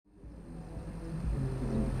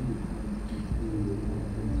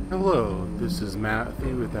Hello, this is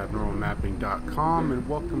Matthew with abnormalmapping.com and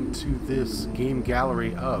welcome to this game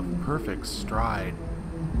gallery of Perfect Stride.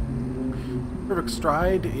 Perfect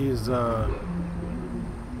Stride is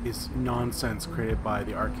nonsense created by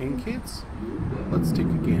the Arcane kids. Let's take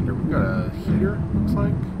a gander. We've got a heater, looks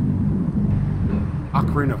like.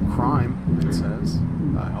 Ocarina of Crime, it says,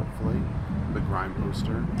 helpfully. The grime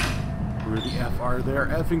poster. Where the F are there?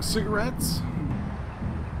 Effing cigarettes?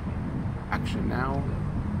 Action now.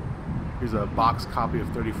 Here's a box copy of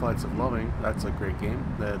 30 Flights of Loving. That's a great game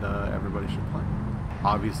that everybody should play.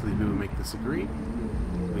 Obviously, we would make this agree.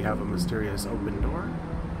 We have a mysterious open door,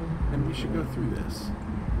 and we should go through this.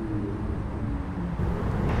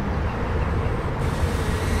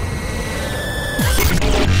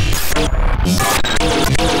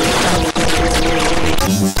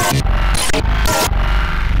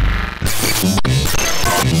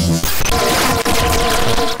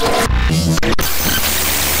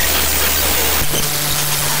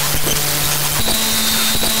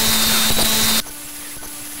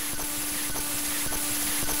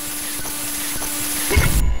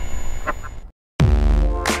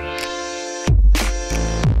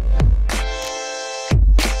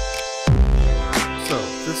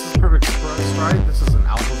 This is an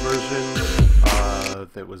alpha version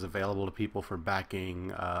that was available to people for backing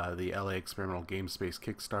the LA Experimental Game Space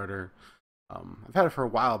Kickstarter. I've had it for a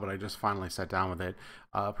while, but I just finally sat down with it.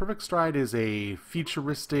 Perfect Stride is a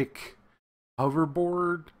futuristic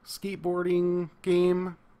hoverboard skateboarding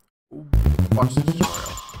game. Watch the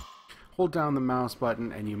tutorial. Hold down the mouse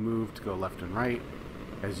button and you move to go left and right.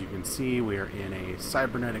 As you can see, we are in a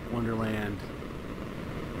cybernetic wonderland.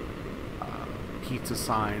 Pizza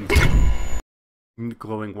signs,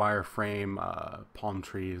 glowing wireframe, palm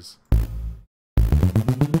trees.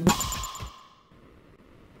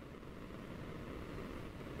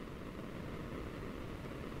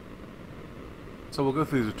 So we'll go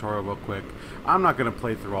through the tutorial real quick. I'm not going to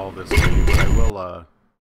play through all of this for you, but I will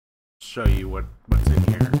show you what's in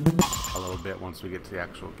here a little bit once we get to the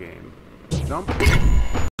actual game. Jump.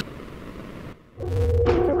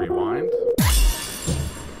 Rewind.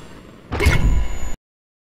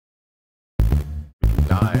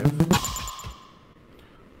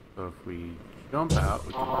 So if we jump out,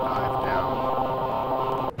 we can dive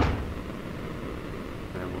down,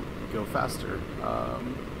 and we'll go faster.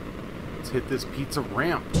 Let's hit this pizza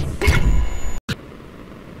ramp.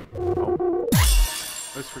 Oh,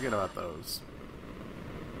 let's forget about those.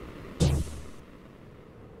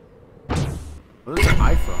 Well, those are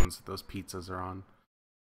iPhones that those pizzas are on.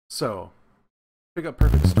 So, pick up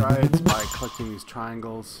Perfect Strides by collecting these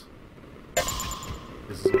triangles.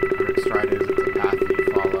 This is what the Perfect Stride is. It's a path that you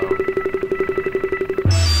follow.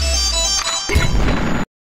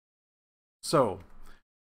 So,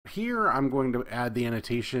 here I'm going to add the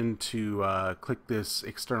annotation to click this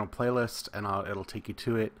external playlist, and it'll take you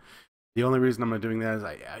to it. The only reason I'm doing that is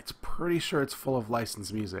it's pretty sure it's full of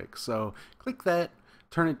licensed music. So, click that,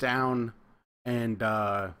 turn it down, and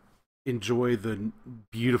enjoy the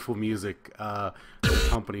beautiful music that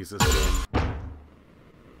accompanies this game.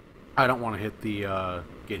 I don't want to hit the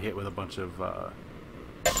get hit with a bunch of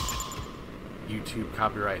YouTube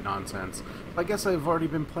copyright nonsense. I guess I've already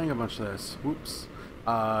been playing a bunch of this. Whoops.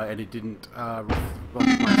 And it didn't revoke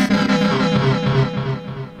my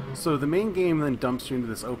save. So the main game then dumps you into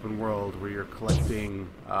this open world where you're collecting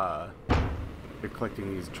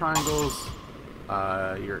these triangles.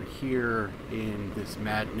 You're here in this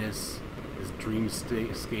madness, this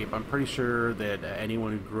dreamscape. I'm pretty sure that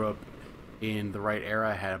anyone who grew up in the right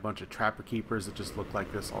era had a bunch of trapper keepers that just look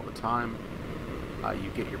like this all the time. You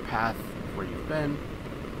get your path where you've been.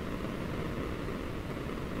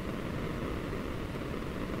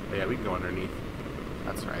 But yeah, we can go underneath.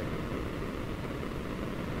 That's right.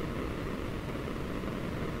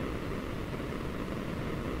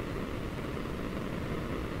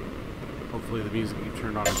 Hopefully the music you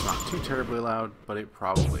turned on is not too terribly loud, but it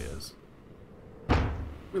probably is.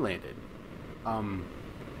 We landed.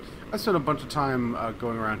 I spent a bunch of time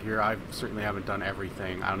going around here. I certainly haven't done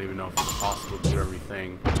everything. I don't even know if it's possible to do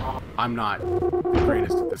everything. I'm not the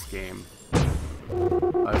greatest at this game.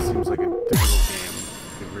 It seems like a difficult game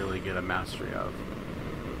to really get a mastery of.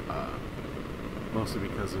 Mostly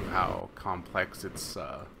because of how complex its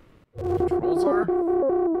controls are.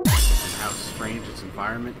 And how strange its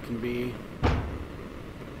environment can be.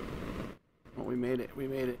 Well, we made it. We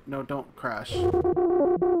made it. No, don't crash.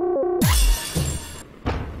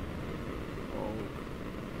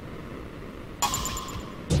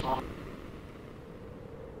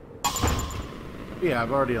 Yeah,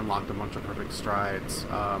 I've already unlocked a bunch of Perfect Strides,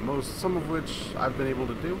 some of which I've been able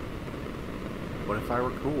to do. What if I were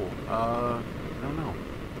cool? I don't know.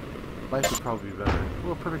 Life would probably be better.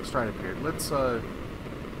 Well, Perfect Stride appeared. Let's go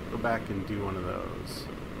back and do one of those.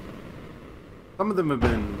 Some of them have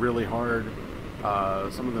been really hard.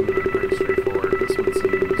 Some of them have been pretty straightforward. This one seems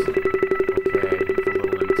okay. It's a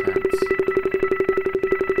little intense.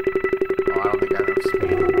 Oh, I don't think I have enough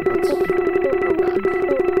speed. Let's go back.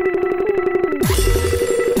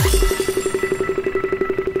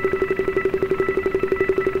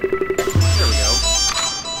 There we go.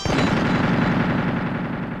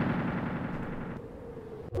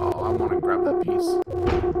 Oh, I want to grab that piece.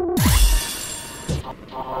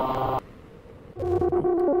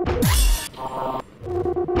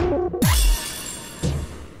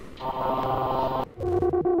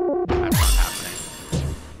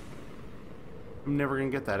 I'm never gonna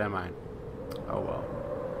get that, am I? Oh well.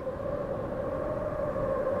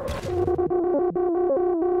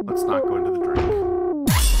 Let's not go into the drink.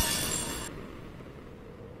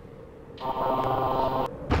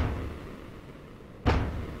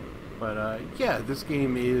 But yeah, this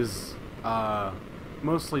game is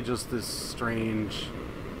mostly just this strange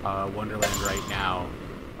wonderland right now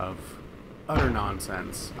of utter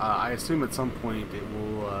nonsense. I assume at some point it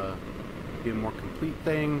will be a more complete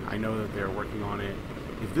thing. I know that they're working on it.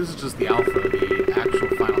 If this is just the alpha, the actual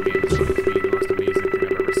final game is going to be the most amazing thing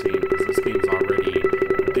I've ever seen, because this game's already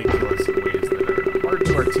ridiculous in ways that are hard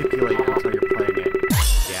to articulate until you're playing it.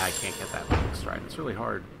 Yeah, I can't get that perfect stride. It's really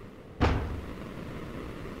hard.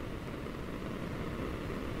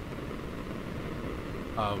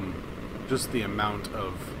 Just the amount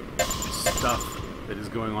of stuff that is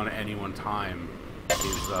going on at any one time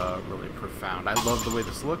is really profound. I love the way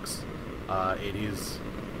this looks. It is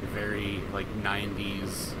very like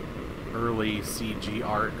 90s early CG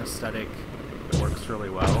art aesthetic. It works really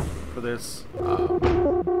well for this. I'm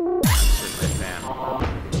certainly a fan.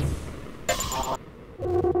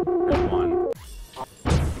 There's one.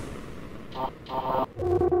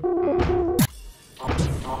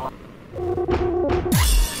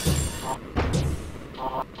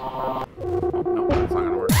 No, that's not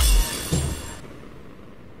gonna work.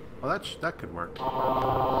 Well, that could work.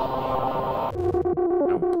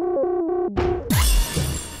 Nope.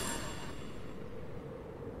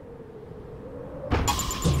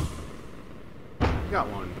 Got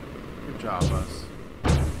one. Good job, us.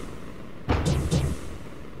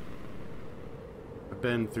 I've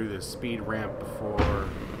been through this speed ramp before.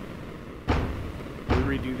 Did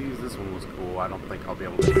we redo these? This one was cool. I don't think I'll be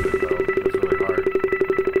able to do it, though. It was really hard.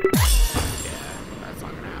 Yeah, that's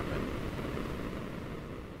not gonna happen.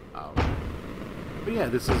 But yeah,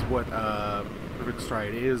 this is what Perfect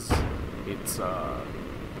Stride is. It's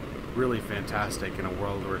really fantastic in a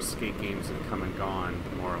world where skate games have come and gone,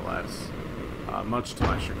 more or less. Much to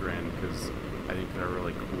my chagrin, because I think they're a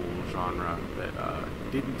really cool genre that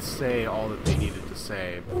didn't say all that they needed to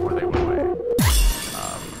say before they went away.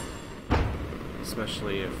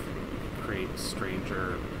 Especially if you create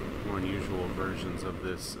stranger, more unusual versions of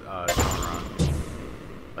this genre,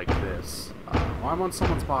 like this. Well, I'm on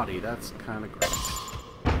someone's body. That's kind of gross.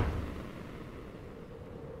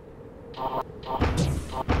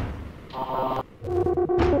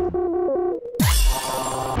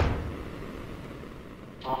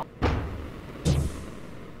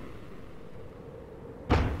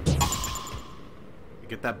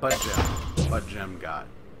 Get that butt gem got.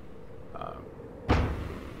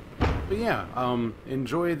 But yeah,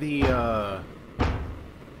 enjoy the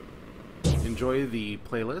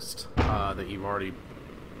playlist that you've already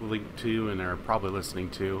linked to and are probably listening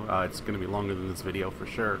to. It's going to be longer than this video for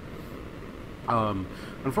sure.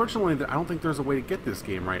 Unfortunately, I don't think there's a way to get this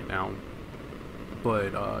game right now,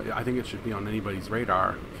 but I think it should be on anybody's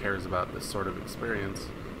radar who cares about this sort of experience.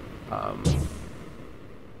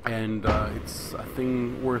 And it's a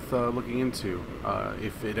thing worth looking into.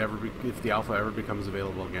 If the alpha ever becomes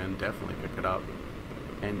available again, definitely pick it up.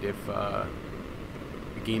 And if the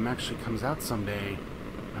game actually comes out someday,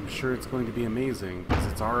 I'm sure it's going to be amazing, because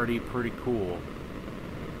it's already pretty cool.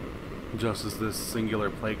 Just as this singular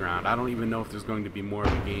playground. I don't even know if there's going to be more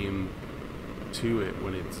of a game to it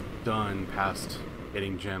when it's done, past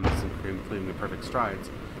getting gems and completing the perfect strides.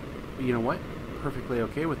 But you know what? Perfectly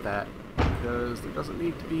okay with that, because there doesn't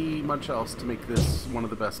need to be much else to make this one of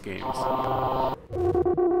the best games.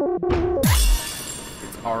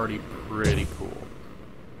 It's already pretty cool.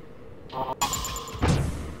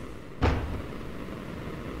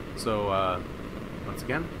 So, once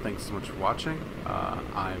again, thanks so much for watching.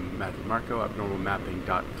 I'm Matthew Marco,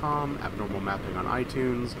 abnormalmapping.com, Abnormal Mapping on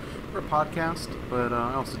iTunes. We're a podcast, but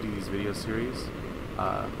I also do these video series.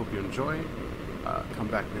 Hope you enjoy. Come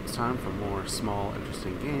back next time for more small,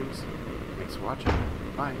 interesting games. Thanks. Thanks for watching.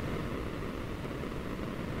 Bye.